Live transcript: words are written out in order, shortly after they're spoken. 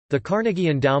The Carnegie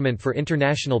Endowment for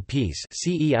International Peace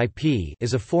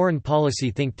is a foreign policy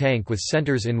think tank with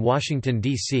centers in Washington,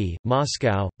 D.C.,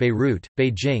 Moscow, Beirut,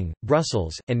 Beijing,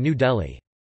 Brussels, and New Delhi.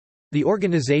 The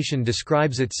organization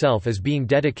describes itself as being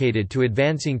dedicated to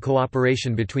advancing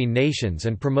cooperation between nations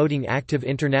and promoting active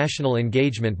international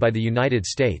engagement by the United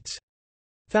States.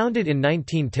 Founded in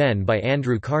 1910 by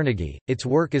Andrew Carnegie, its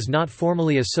work is not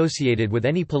formally associated with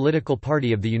any political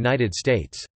party of the United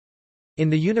States. In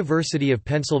the University of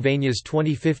Pennsylvania's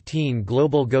 2015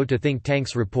 Global Go to Think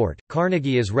Tanks report,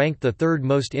 Carnegie is ranked the third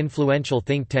most influential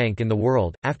think tank in the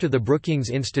world, after the Brookings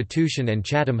Institution and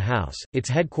Chatham House. Its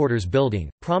headquarters building,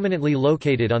 prominently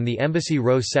located on the Embassy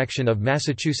Row section of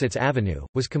Massachusetts Avenue,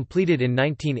 was completed in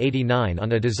 1989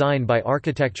 on a design by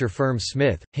architecture firm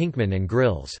Smith, Hinkman and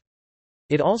Grills.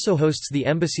 It also hosts the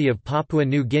Embassy of Papua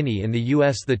New Guinea in the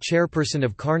U.S. The chairperson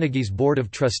of Carnegie's Board of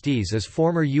Trustees is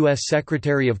former U.S.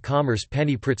 Secretary of Commerce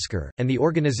Penny Pritzker, and the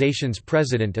organization's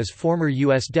president is former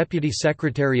U.S. Deputy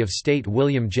Secretary of State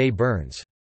William J. Burns.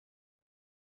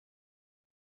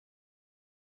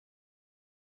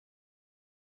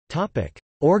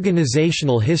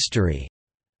 Organizational history.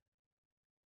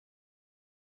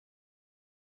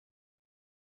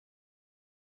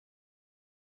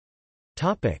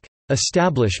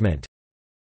 Establishment.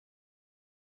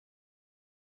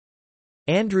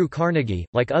 Andrew Carnegie,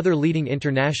 like other leading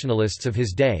internationalists of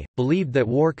his day, believed that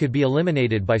war could be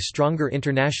eliminated by stronger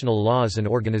international laws and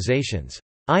organizations.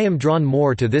 "I am drawn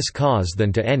more to this cause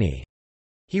than to any,"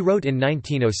 he wrote in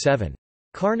 1907.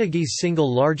 Carnegie's single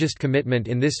largest commitment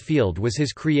in this field was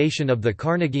his creation of the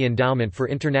Carnegie Endowment for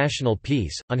International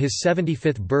Peace. On his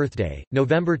 75th birthday,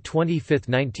 November 25,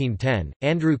 1910,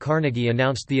 Andrew Carnegie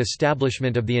announced the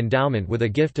establishment of the endowment with a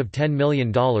gift of $10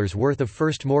 million worth of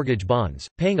first mortgage bonds,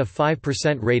 paying a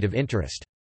 5% rate of interest.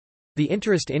 The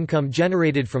interest income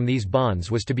generated from these bonds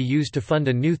was to be used to fund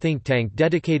a new think tank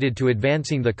dedicated to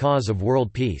advancing the cause of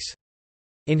world peace.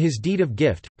 In his deed of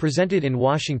gift, presented in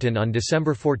Washington on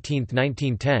December 14,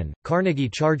 1910, Carnegie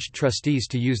charged trustees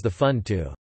to use the fund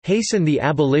to "hasten the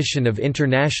abolition of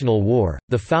international war,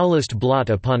 the foulest blot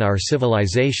upon our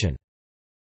civilization,"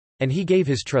 and he gave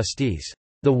his trustees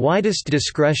 "the widest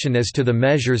discretion as to the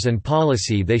measures and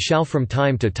policy they shall from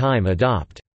time to time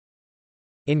adopt."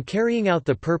 In carrying out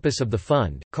the purpose of the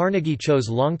fund, Carnegie chose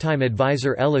longtime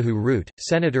advisor Elihu Root,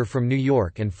 senator from New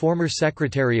York and former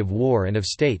Secretary of War and of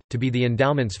State, to be the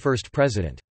endowment's first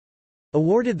president.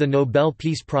 Awarded the Nobel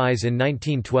Peace Prize in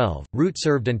 1912, Root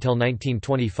served until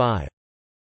 1925.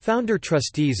 Founder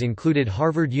trustees included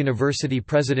Harvard University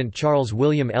President Charles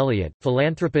William Eliot,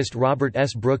 philanthropist Robert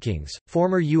S. Brookings,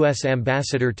 former U.S.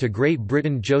 Ambassador to Great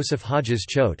Britain Joseph Hodges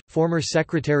Choate, former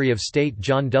Secretary of State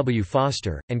John W.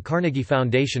 Foster, and Carnegie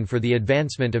Foundation for the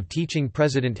Advancement of Teaching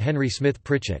President Henry Smith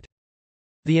Pritchett.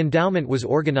 The endowment was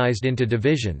organized into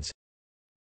divisions.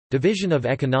 Division of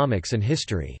Economics and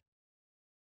History.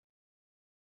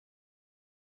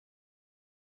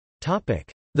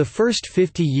 The first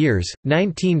 50 years,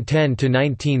 1910 to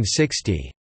 1960.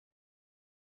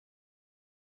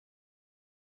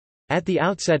 At the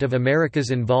outset of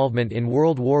America's involvement in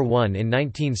World War I in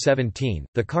 1917,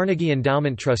 the Carnegie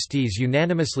Endowment trustees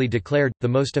unanimously declared, the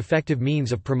most effective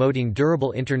means of promoting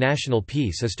durable international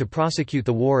peace is to prosecute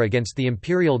the war against the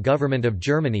imperial government of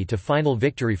Germany to final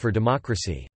victory for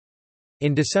democracy.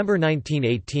 In December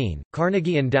 1918,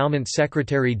 Carnegie Endowment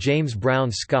Secretary James Brown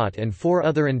Scott and 4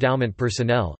 other endowment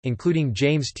personnel, including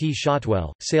James T.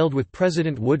 Shotwell, sailed with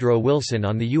President Woodrow Wilson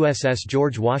on the USS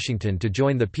George Washington to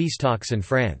join the peace talks in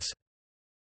France.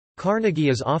 Carnegie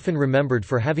is often remembered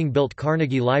for having built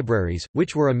Carnegie Libraries,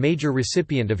 which were a major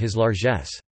recipient of his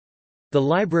largesse. The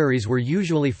libraries were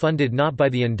usually funded not by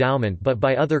the endowment but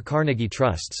by other Carnegie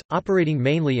trusts, operating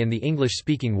mainly in the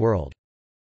English-speaking world.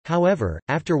 However,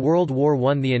 after World War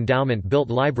I the endowment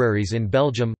built libraries in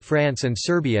Belgium, France and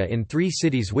Serbia in 3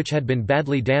 cities which had been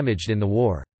badly damaged in the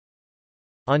war.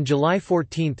 On July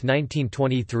 14,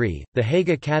 1923, the Hague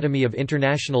Academy of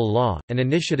International Law, an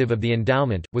initiative of the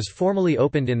endowment, was formally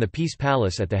opened in the Peace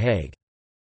Palace at The Hague.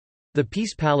 The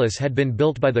Peace Palace had been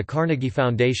built by the Carnegie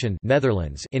Foundation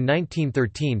Netherlands in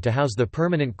 1913 to house the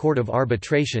Permanent Court of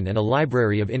Arbitration and a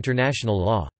library of international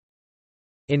law.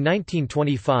 In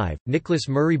 1925, Nicholas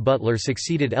Murray Butler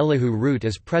succeeded Elihu Root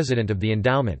as president of the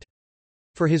endowment.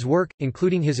 For his work,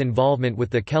 including his involvement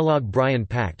with the Kellogg-Briand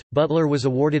Pact, Butler was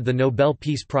awarded the Nobel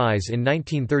Peace Prize in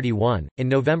 1931. In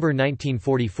November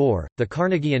 1944, the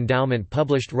Carnegie Endowment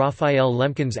published Raphael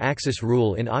Lemkin's Axis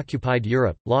Rule in Occupied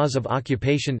Europe, Laws of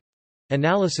Occupation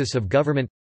Analysis of Government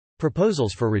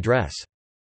Proposals for Redress.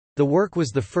 The work was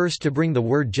the first to bring the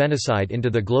word genocide into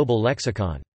the global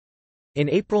lexicon. In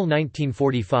April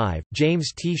 1945,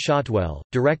 James T. Shotwell,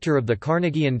 director of the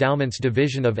Carnegie Endowment's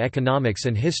Division of Economics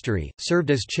and History,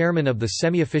 served as chairman of the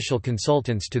semi-official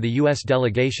consultants to the U.S.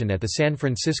 delegation at the San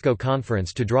Francisco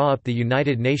Conference to draw up the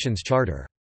United Nations Charter.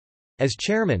 As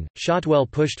chairman, Shotwell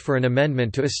pushed for an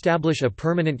amendment to establish a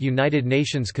permanent United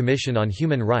Nations Commission on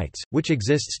Human Rights, which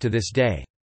exists to this day.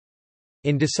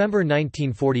 In December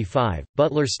 1945,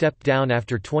 Butler stepped down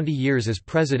after 20 years as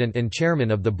president and chairman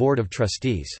of the Board of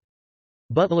Trustees.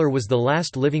 Butler was the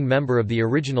last living member of the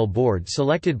original board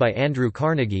selected by Andrew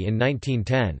Carnegie in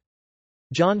 1910.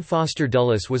 John Foster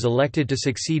Dulles was elected to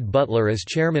succeed Butler as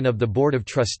chairman of the Board of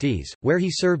Trustees, where he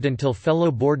served until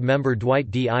fellow board member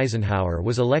Dwight D. Eisenhower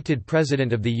was elected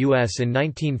President of the U.S. in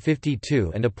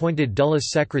 1952 and appointed Dulles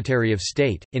Secretary of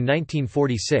State. In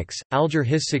 1946, Alger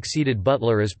Hiss succeeded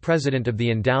Butler as president of the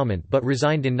endowment but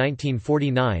resigned in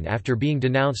 1949 after being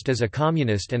denounced as a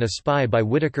communist and a spy by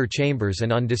Whittaker Chambers,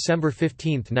 and on December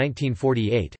 15,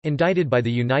 1948, indicted by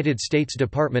the United States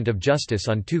Department of Justice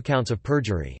on 2 counts of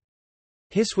perjury.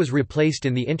 Hiss was replaced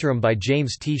in the interim by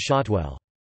James T. Shotwell.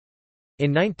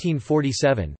 In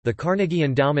 1947, the Carnegie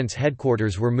Endowment's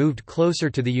headquarters were moved closer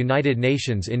to the United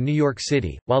Nations in New York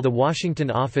City, while the Washington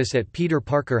office at Peter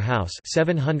Parker House,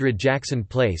 700 Jackson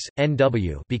Place,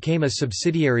 NW, became a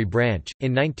subsidiary branch.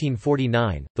 In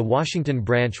 1949, the Washington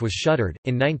branch was shuttered.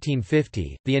 In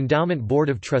 1950, the Endowment Board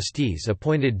of Trustees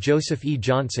appointed Joseph E.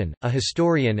 Johnson, a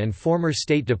historian and former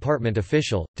State Department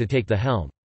official, to take the helm.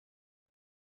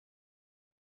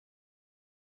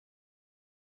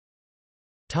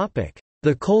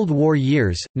 The Cold War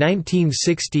years,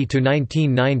 1960 to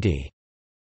 1990.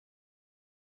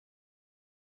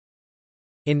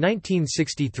 In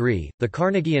 1963, the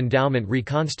Carnegie Endowment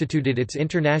reconstituted its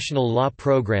international law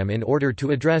program in order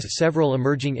to address several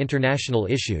emerging international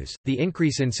issues: the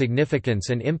increase in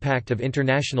significance and impact of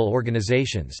international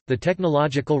organizations, the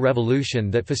technological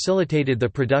revolution that facilitated the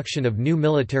production of new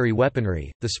military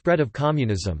weaponry, the spread of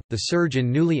communism, the surge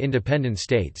in newly independent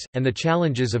states, and the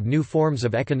challenges of new forms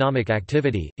of economic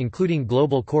activity, including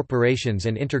global corporations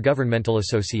and intergovernmental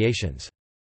associations.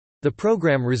 The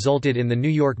program resulted in the New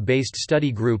York-based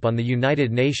Study Group on the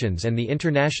United Nations and the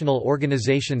International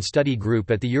Organization Study Group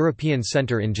at the European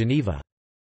Centre in Geneva.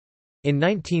 In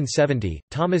 1970,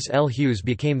 Thomas L. Hughes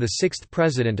became the 6th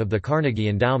president of the Carnegie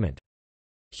Endowment.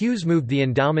 Hughes moved the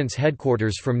endowment's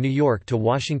headquarters from New York to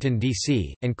Washington,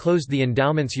 D.C., and closed the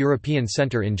endowment's European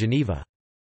Centre in Geneva.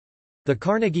 The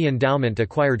Carnegie Endowment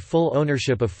acquired full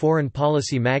ownership of Foreign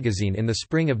Policy magazine in the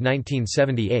spring of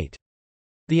 1978.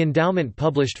 The endowment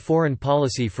published Foreign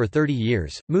Policy for 30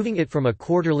 years, moving it from a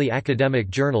quarterly academic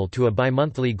journal to a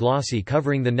bi-monthly glossy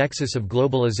covering the nexus of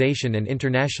globalization and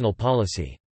international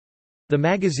policy. The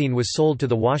magazine was sold to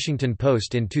The Washington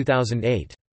Post in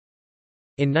 2008.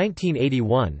 In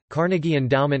 1981, Carnegie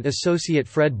Endowment associate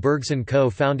Fred Bergson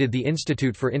co-founded the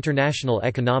Institute for International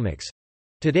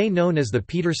Economics—today known as the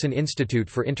Peterson Institute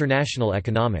for International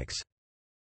Economics.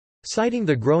 Citing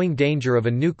the growing danger of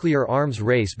a nuclear arms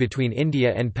race between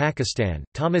India and Pakistan,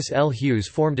 Thomas L. Hughes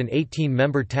formed an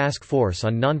 18-member task force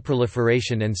on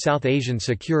non-proliferation and South Asian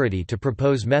security to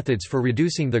propose methods for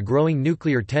reducing the growing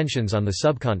nuclear tensions on the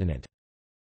subcontinent.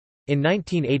 In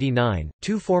 1989,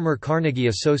 2 former Carnegie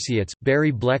associates,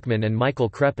 Barry Bleckman and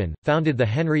Michael Crepin, founded the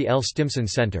Henry L. Stimson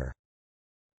Center.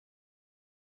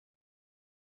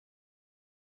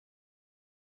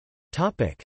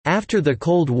 After the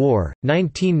Cold War,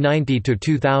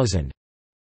 1990–2000.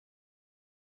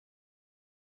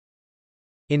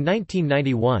 In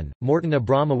 1991, Morton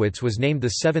Abramowitz was named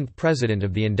the 7th president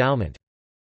of the endowment.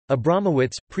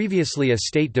 Abramowitz, previously a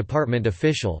State Department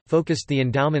official, focused the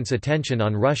endowment's attention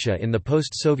on Russia in the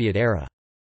post-Soviet era.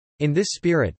 In this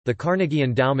spirit, the Carnegie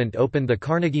Endowment opened the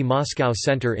Carnegie Moscow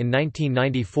Center in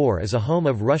 1994 as a home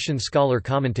of Russian scholar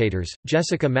commentators.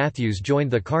 Jessica Matthews joined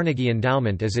the Carnegie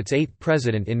Endowment as its 8th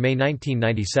president in May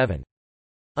 1997.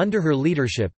 Under her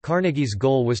leadership, Carnegie's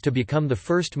goal was to become the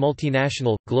first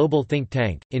multinational, global think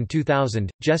tank. In 2000,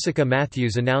 Jessica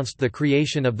Matthews announced the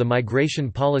creation of the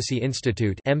Migration Policy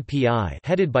Institute (MPI),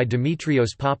 headed by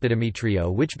Dimitrios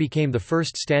Papadimitriou, which became the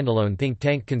first standalone think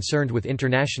tank concerned with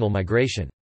international migration.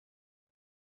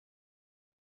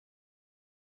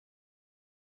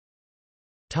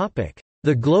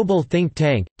 The Global Think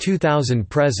Tank,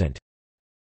 2000–present.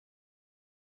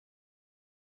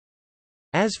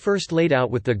 As first laid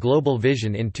out with the Global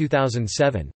Vision in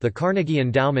 2007, the Carnegie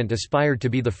Endowment aspired to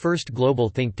be the first global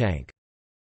think tank.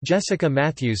 Jessica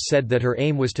Matthews said that her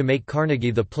aim was to make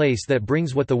Carnegie the place that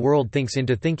brings what the world thinks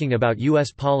into thinking about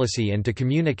U.S. policy and to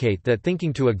communicate that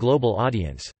thinking to a global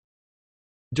audience.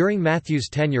 During Matthews'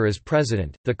 tenure as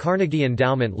president, the Carnegie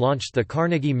Endowment launched the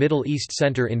Carnegie Middle East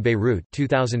Center in Beirut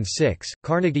 2006,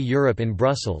 Carnegie Europe in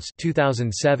Brussels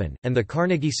 2007, and the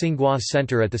Carnegie-Tsinghua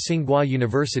Center at the Tsinghua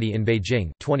University in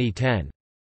Beijing 2010.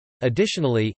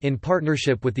 Additionally, in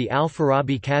partnership with the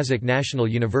Al-Farabi Kazakh National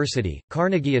University,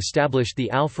 Carnegie established the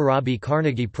Al-Farabi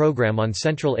Carnegie Program on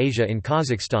Central Asia in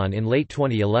Kazakhstan in late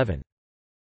 2011.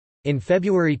 In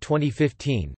February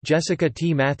 2015, Jessica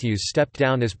T. Matthews stepped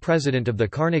down as president of the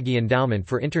Carnegie Endowment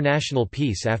for International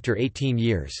Peace after 18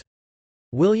 years.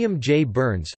 William J.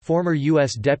 Burns, former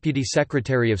U.S. Deputy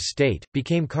Secretary of State,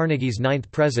 became Carnegie's ninth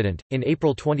president. In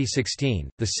April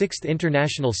 2016, the Sixth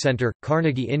International Center,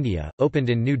 Carnegie India, opened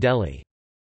in New Delhi.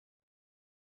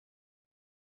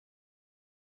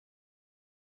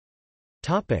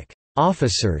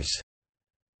 Officers.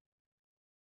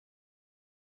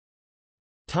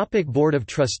 Board of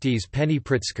Trustees: Penny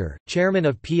Pritzker, Chairman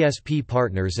of PSP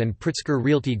Partners and Pritzker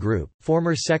Realty Group,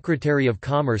 former Secretary of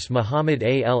Commerce Muhammad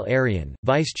A. L. Aryan,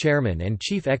 Vice Chairman and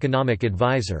Chief Economic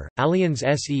Advisor, Allianz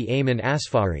S.E. Ayman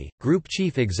Asfari, Group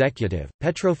Chief Executive,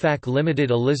 Petrofac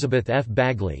Limited Elizabeth F.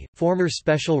 Bagley, former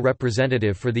Special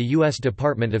Representative for the U.S.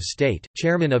 Department of State,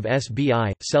 Chairman of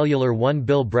SBI, Cellular One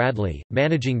Bill Bradley,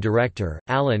 Managing Director,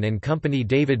 Allen & Company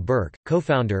David Burke,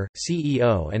 Co-founder,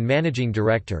 CEO and Managing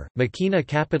Director, Makina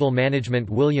Capital Management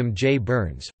William J.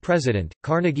 Burns, President,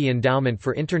 Carnegie Endowment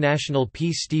for International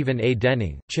Peace Stephen A.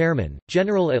 Denning, Chairman,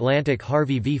 General Atlantic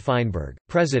Harvey V. Feinberg,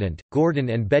 President,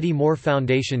 Gordon and Betty Moore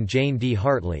Foundation Jane D.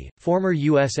 Hartley, former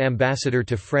U.S. Ambassador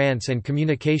to France and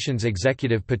Communications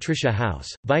Executive Patricia House,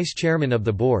 Vice Chairman of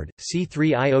the Board,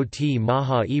 C3IOT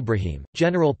Maha Ibrahim,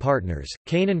 General Partners,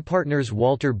 Canaan Partners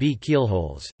Walter B.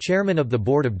 Keelholz, Chairman of the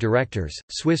Board of Directors,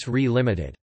 Swiss Re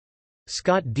Limited.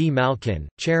 Scott D. Malkin,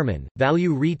 Chairman,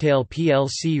 Value Retail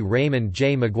plc. Raymond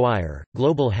J. Maguire,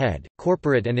 Global Head,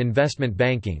 Corporate and Investment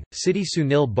Banking, Citi.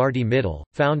 Sunil Bharti Mittal,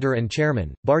 Founder and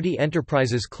Chairman, Bharti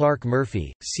Enterprises. Clark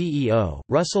Murphy, CEO,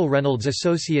 Russell Reynolds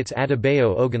Associates.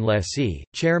 Adebayo Ogunlesi,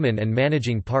 Chairman and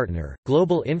Managing Partner,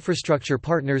 Global Infrastructure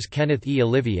Partners. Kenneth E.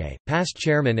 Olivier, Past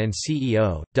Chairman and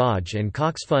CEO, Dodge &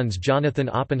 Cox Funds. Jonathan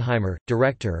Oppenheimer,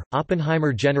 Director,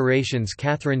 Oppenheimer Generations.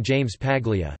 Catherine James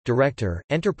Paglia, Director,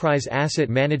 Enterprise Asset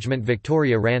Management.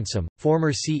 Victoria Ransom,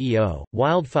 former CEO,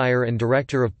 Wildfire and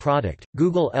Director of Product,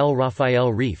 Google. L.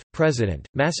 Raphael Reif, President,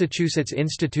 Massachusetts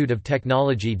Institute of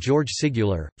Technology. George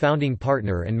Siguler, Founding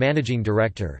Partner and Managing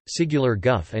Director, Siguler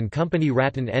Guff & Company.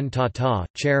 Ratan N. Tata,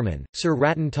 Chairman, Sir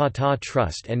Ratan Tata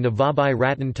Trust and Navabai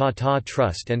Ratan Tata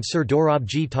Trust and Sir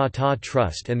Dorabji Tata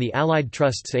Trust and the Allied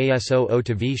Trusts. ASO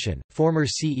Otavishan, former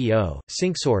CEO,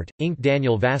 Syncsort, Inc.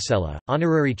 Daniel Vasella,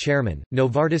 Honorary Chairman,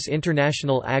 Novartis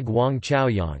International. Ag Wang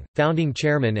Chaoyang, Founding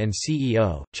Chairman and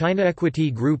CEO, China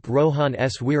Equity Group. Rohan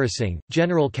S. Weerasinghe,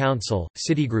 General Counsel,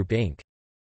 Citigroup Inc.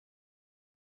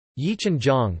 Yichun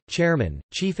Zhang, Chairman,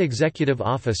 Chief Executive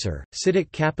Officer,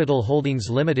 CITIC Capital Holdings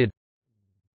Limited.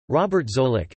 Robert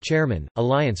Zoellick, Chairman,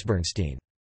 AllianceBernstein.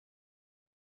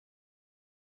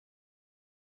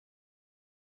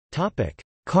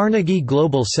 Carnegie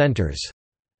Global Centers.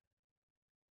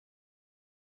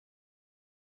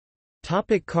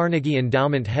 Carnegie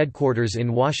Endowment Headquarters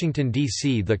in Washington,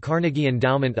 D.C. The Carnegie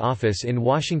Endowment Office in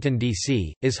Washington,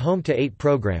 D.C., is home to 8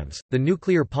 programs: the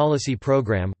Nuclear Policy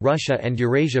Program, Russia and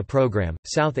Eurasia Program,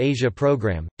 South Asia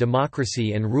Program,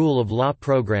 Democracy and Rule of Law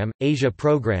Program, Asia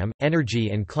Program,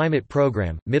 Energy and Climate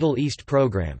Program, Middle East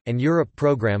Program, and Europe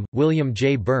Program. William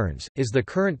J. Burns, is the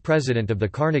current president of the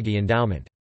Carnegie Endowment.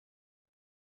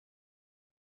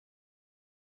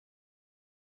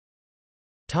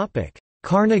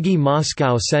 Carnegie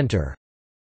Moscow Center.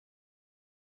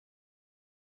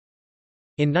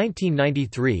 In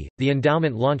 1993, the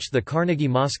endowment launched the Carnegie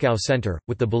Moscow Center,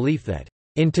 with the belief that,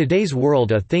 "In today's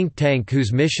world, a think tank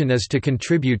whose mission is to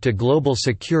contribute to global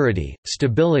security,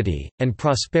 stability, and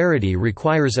prosperity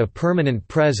requires a permanent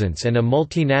presence and a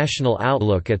multinational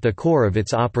outlook at the core of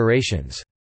its operations."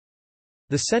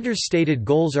 The center's stated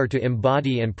goals are to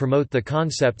embody and promote the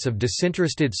concepts of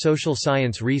disinterested social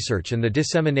science research and the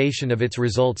dissemination of its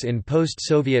results in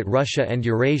post-Soviet Russia and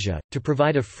Eurasia, to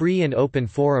provide a free and open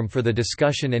forum for the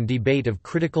discussion and debate of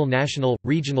critical national,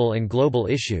 regional and global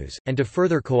issues, and to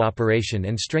further cooperation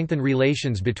and strengthen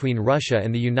relations between Russia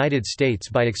and the United States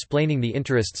by explaining the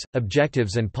interests,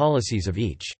 objectives and policies of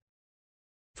each.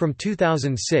 From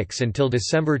 2006 until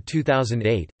December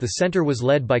 2008, the center was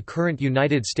led by current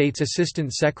United States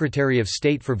Assistant Secretary of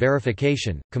State for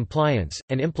Verification, Compliance,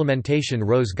 and Implementation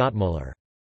Rose Gottmuller.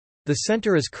 The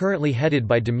center is currently headed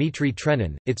by Dmitry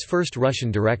Trenin, its first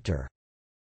Russian director.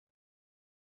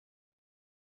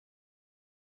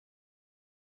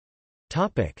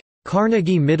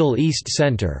 Carnegie Middle East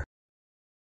Center.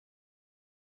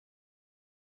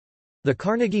 The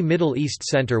Carnegie Middle East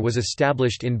Center was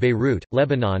established in Beirut,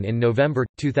 Lebanon in November,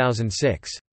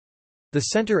 2006. The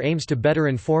center aims to better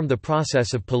inform the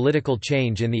process of political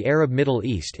change in the Arab Middle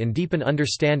East and deepen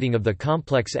understanding of the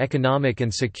complex economic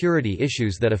and security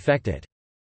issues that affect it.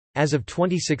 As of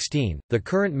 2016, the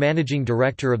current managing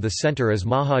director of the center is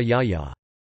Maha Yahya.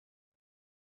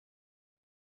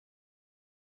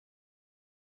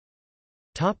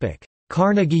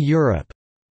 Carnegie Europe.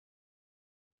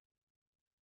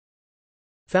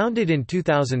 Founded in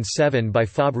 2007 by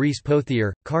Fabrice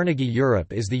Pothier, Carnegie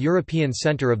Europe is the European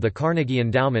center of the Carnegie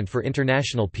Endowment for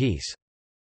International Peace.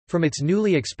 From its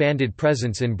newly expanded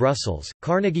presence in Brussels,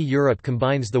 Carnegie Europe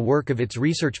combines the work of its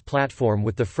research platform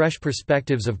with the fresh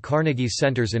perspectives of Carnegie's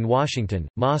centers in Washington,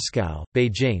 Moscow,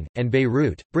 Beijing, and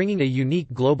Beirut, bringing a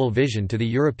unique global vision to the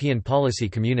European policy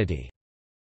community.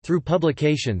 Through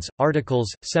publications,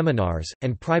 articles, seminars,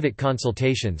 and private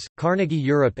consultations, Carnegie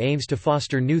Europe aims to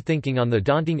foster new thinking on the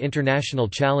daunting international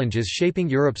challenges shaping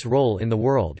Europe's role in the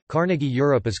world. Carnegie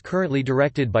Europe is currently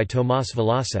directed by Tomáš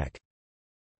Vlasek.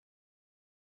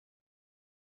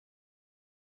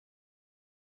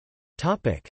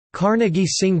 Topic: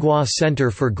 Carnegie-Tsinghua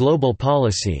Center for Global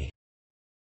Policy.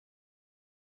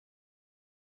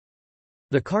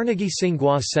 The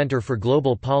Carnegie-Tsinghua Center for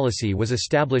Global Policy was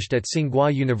established at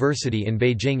Tsinghua University in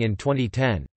Beijing in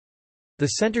 2010. The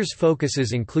center's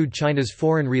focuses include China's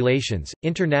foreign relations,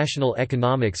 international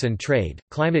economics and trade,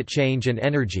 climate change and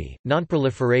energy,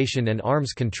 nonproliferation and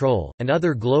arms control, and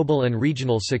other global and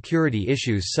regional security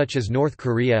issues such as North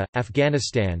Korea,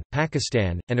 Afghanistan,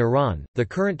 Pakistan, and Iran. The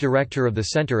current director of the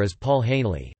center is Paul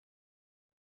Hanley.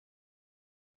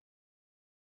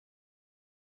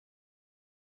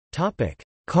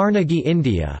 Carnegie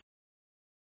India.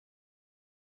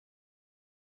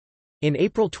 In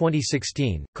April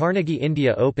 2016, Carnegie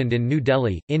India opened in New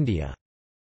Delhi, India.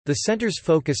 The center's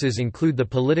focuses include the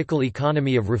political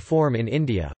economy of reform in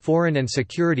India, foreign and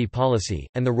security policy,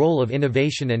 and the role of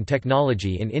innovation and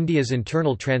technology in India's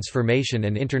internal transformation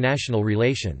and international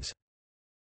relations.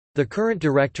 The current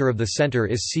director of the center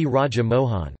is C. Raja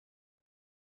Mohan.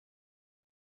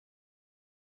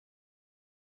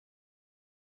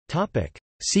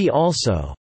 See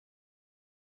also: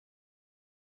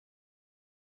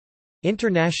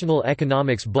 International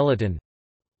Economics Bulletin,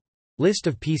 List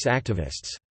of peace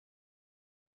activists.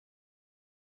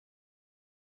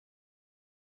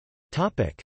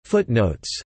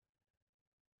 Footnotes.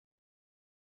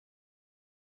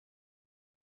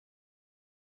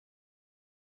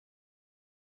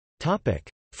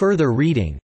 Further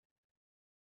reading.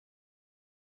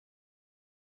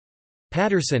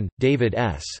 Patterson, David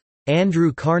S.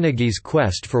 Andrew Carnegie's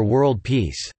Quest for World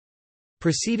Peace.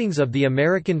 Proceedings of the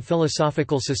American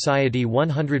Philosophical Society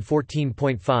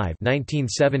 114.5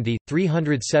 1970,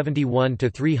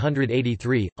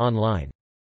 371–383, online.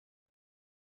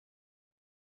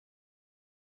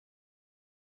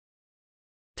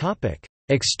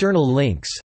 External links.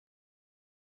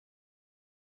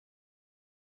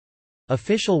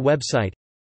 Official website.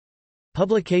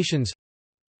 Publications.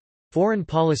 Foreign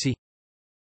policy.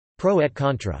 Pro et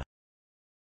contra.